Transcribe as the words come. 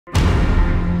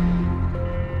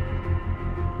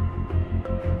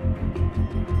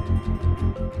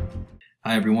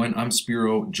Hi everyone, I'm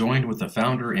Spiro, joined with the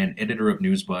founder and editor of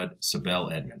Newsbud,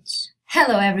 Sibel Edmonds.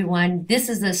 Hello everyone, this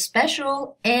is a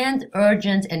special and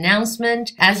urgent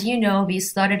announcement. As you know, we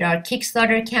started our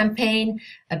Kickstarter campaign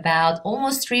about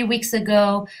almost 3 weeks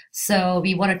ago. So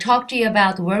we want to talk to you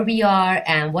about where we are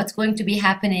and what's going to be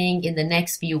happening in the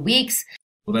next few weeks.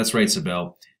 Well, that's right,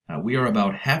 Sibel. We are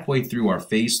about halfway through our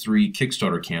Phase 3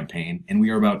 Kickstarter campaign, and we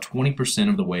are about 20%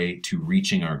 of the way to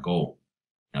reaching our goal.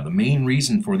 Now, the main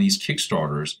reason for these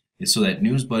Kickstarters is so that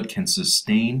Newsbud can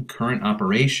sustain current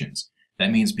operations.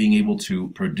 That means being able to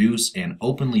produce and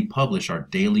openly publish our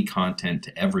daily content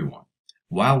to everyone,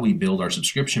 while we build our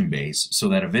subscription base so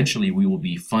that eventually we will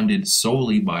be funded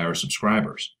solely by our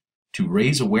subscribers. To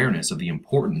raise awareness of the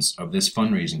importance of this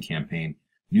fundraising campaign,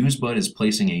 Newsbud is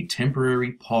placing a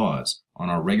temporary pause on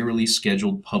our regularly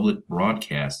scheduled public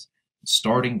broadcasts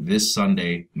starting this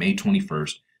Sunday, May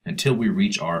 21st, until we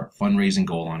reach our fundraising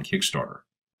goal on Kickstarter.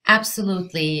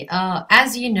 Absolutely.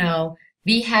 As you know,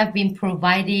 we have been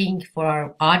providing for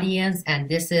our audience, and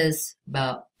this is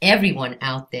about everyone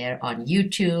out there on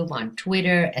YouTube, on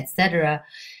Twitter, etc.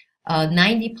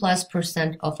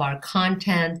 90+% of our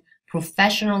content,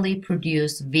 professionally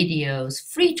produced videos,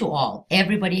 free to all.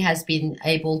 Everybody has been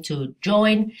able to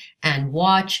join and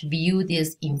watch, view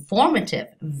these informative,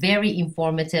 very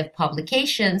informative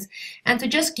publications. And to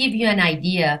just give you an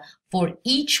idea, for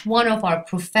each one of our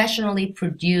professionally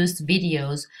produced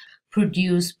videos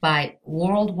produced by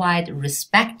worldwide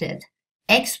respected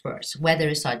experts, whether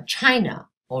it's on China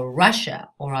or Russia,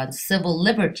 or on civil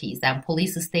liberties and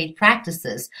police state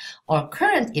practices, or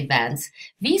current events,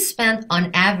 we spent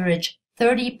on average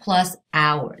 30+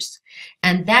 hours.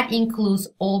 And that includes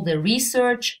all the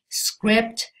research,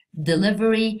 script,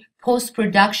 delivery,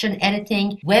 post-production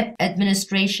editing, web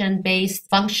administration-based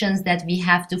functions that we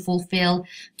have to fulfill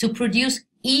to produce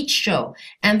each show.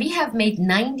 And we have made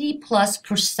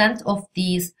 90+% of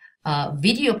these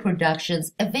video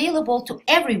productions available to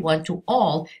everyone, to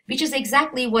all, which is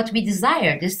exactly what we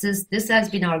desire. This has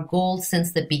been our goal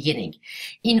since the beginning.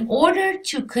 In order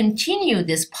to continue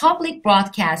this public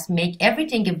broadcast, make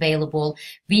everything available,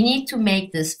 we need to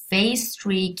make this Phase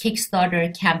 3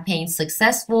 Kickstarter campaign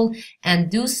successful and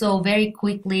do so very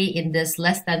quickly in this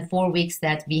less than 4 weeks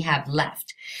that we have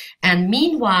left. And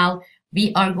meanwhile,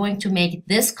 we are going to make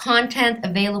this content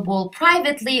available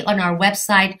privately on our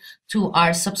website to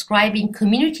our subscribing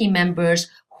community members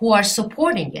who are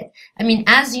supporting it. I mean,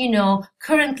 as you know,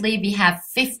 currently we have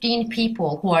 15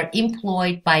 people who are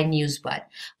employed by Newsbud,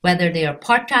 whether they are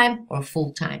part-time or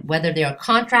full-time, whether they are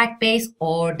contract-based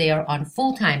or they are on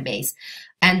full-time base.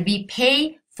 And we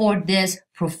pay for this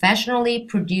professionally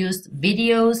produced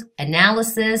videos,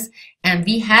 analysis, and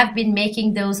we have been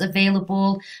making those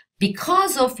available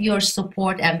because of your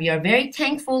support, and we are very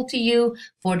thankful to you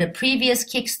for the previous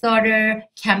Kickstarter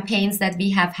campaigns that we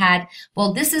have had.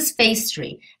 Well, this is Phase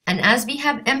 3. And as we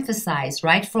have emphasized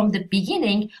right from the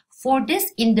beginning, for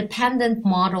this independent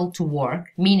model to work,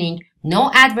 meaning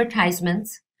no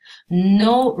advertisements,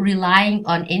 no relying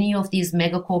on any of these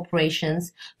mega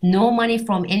corporations, no money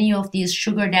from any of these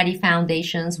sugar daddy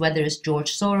foundations, whether it's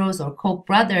George Soros or Koch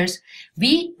brothers,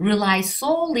 we rely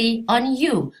solely on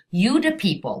you the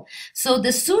people. So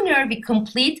the sooner we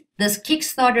complete this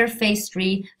Kickstarter Phase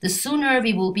 3, the sooner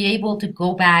we will be able to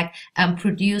go back and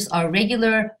produce our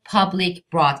regular public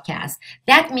broadcast.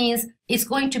 That means it's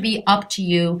going to be up to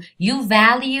you. You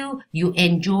value, you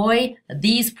enjoy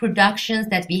these productions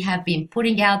that we have been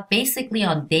putting out basically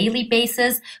on daily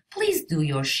basis. Please do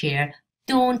your share.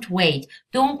 Don't wait.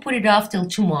 Don't put it off till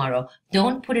tomorrow.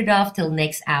 Don't put it off till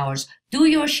next hours. Do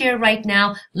your share right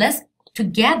now. Let's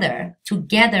together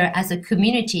as a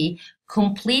community,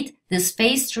 complete this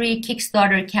Phase 3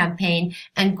 Kickstarter campaign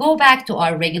and go back to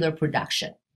our regular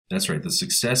production. That's right. The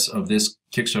success of this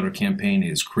Kickstarter campaign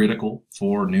is critical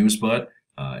for Newsbud.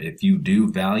 If you do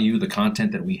value the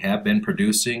content that we have been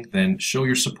producing, then show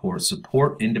your support.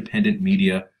 Support independent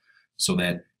media so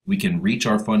that we can reach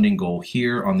our funding goal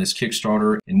here on this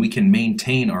Kickstarter and we can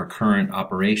maintain our current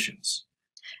operations.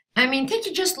 I mean, take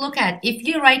a just look at, if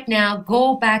you right now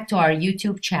go back to our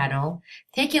YouTube channel,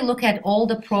 take a look at all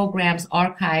the programs,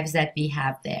 archives that we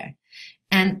have there.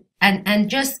 And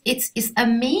just, it's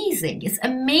amazing. It's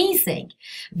amazing.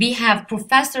 We have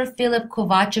Professor Philip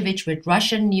Kovacevic with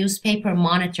Russian Newspaper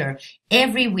Monitor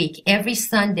every week, every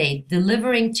Sunday,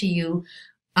 delivering to you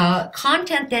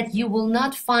content that you will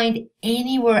not find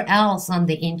anywhere else on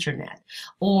the internet.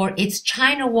 Or it's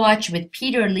China Watch with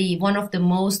Peter Lee, one of the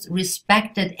most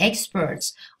respected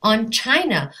experts on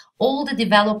China, all the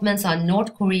developments on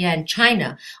North Korea and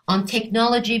China. On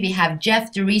technology, we have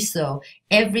Jeff DeRiso.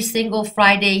 Every single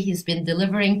Friday, he's been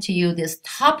delivering to you this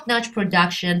top-notch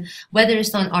production, whether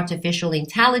it's on artificial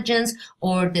intelligence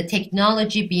or the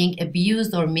technology being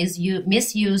abused or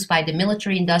misused by the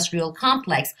military-industrial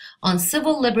complex. On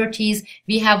civil liberties,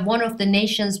 we have one of the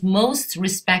nation's most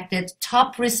respected,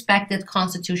 top-respected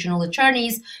constitutional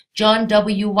attorneys, John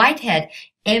W. Whitehead,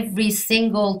 every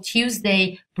single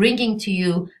Tuesday bringing to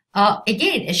you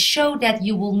again, a show that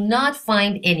you will not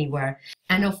find anywhere.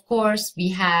 And of course, we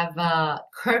have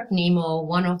Kurt Nemo,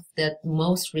 one of the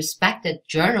most respected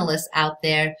journalists out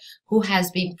there, who has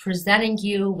been presenting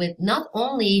you with not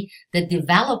only the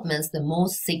developments, the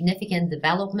most significant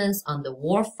developments on the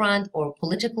war front or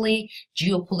politically,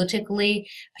 geopolitically.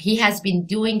 He has been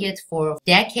doing it for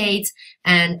decades.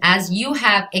 And as you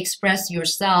have expressed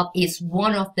yourself, it's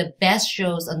one of the best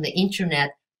shows on the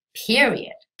internet,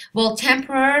 period. Well,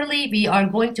 temporarily, we are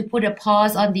going to put a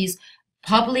pause on these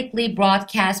previously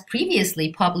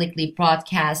publicly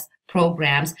broadcast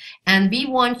programs, and we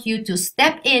want you to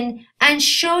step in and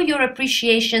show your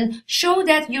appreciation, show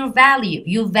that you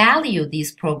value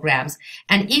these programs.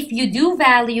 And if you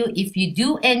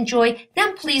do enjoy,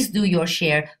 then please do your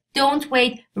share. Don't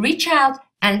wait, reach out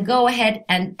and go ahead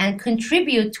and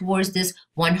contribute towards this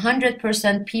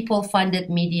 100%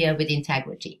 people-funded media with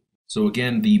integrity. So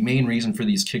again, the main reason for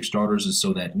these Kickstarters is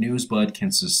so that Newsbud can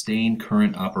sustain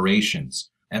current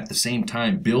operations. At the same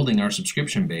time, building our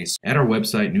subscription base. At our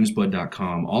website,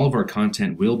 newsbud.com, all of our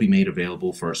content will be made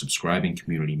available for our subscribing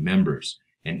community members.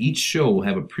 And each show will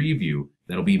have a preview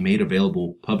that will be made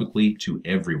available publicly to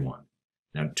everyone.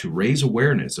 Now, to raise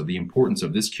awareness of the importance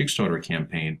of this Kickstarter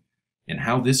campaign and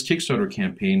how this Kickstarter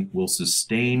campaign will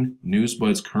sustain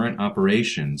Newsbud's current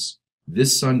operations,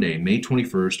 this Sunday, May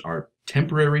 21st, our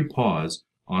temporary pause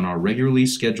on our regularly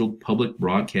scheduled public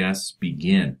broadcasts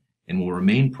begin and will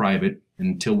remain private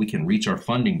until we can reach our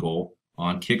funding goal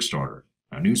on Kickstarter.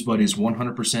 Now, Newsbud is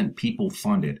 100% people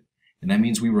funded, and that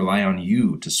means we rely on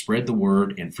you to spread the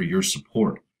word and for your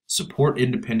support. Support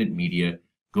independent media.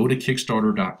 Go to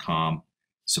Kickstarter.com.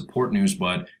 Support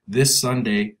Newsbud. This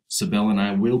Sunday, Sibel and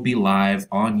I will be live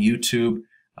on YouTube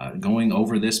going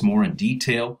over this more in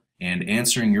detail and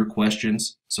answering your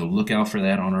questions. So look out for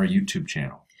that on our YouTube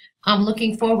channel. I'm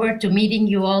looking forward to meeting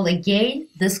you all again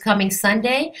this coming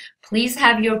Sunday. Please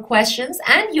have your questions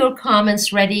and your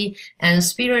comments ready, and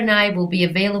Spiro and I will be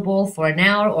available for an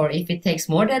hour, or if it takes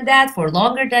more than that, for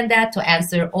longer than that, to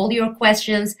answer all your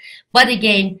questions. But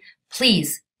again,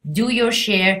 please do your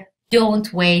share.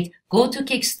 Don't wait. Go to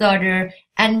Kickstarter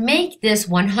and make this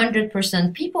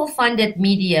 100% people-funded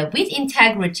media with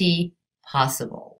integrity possible.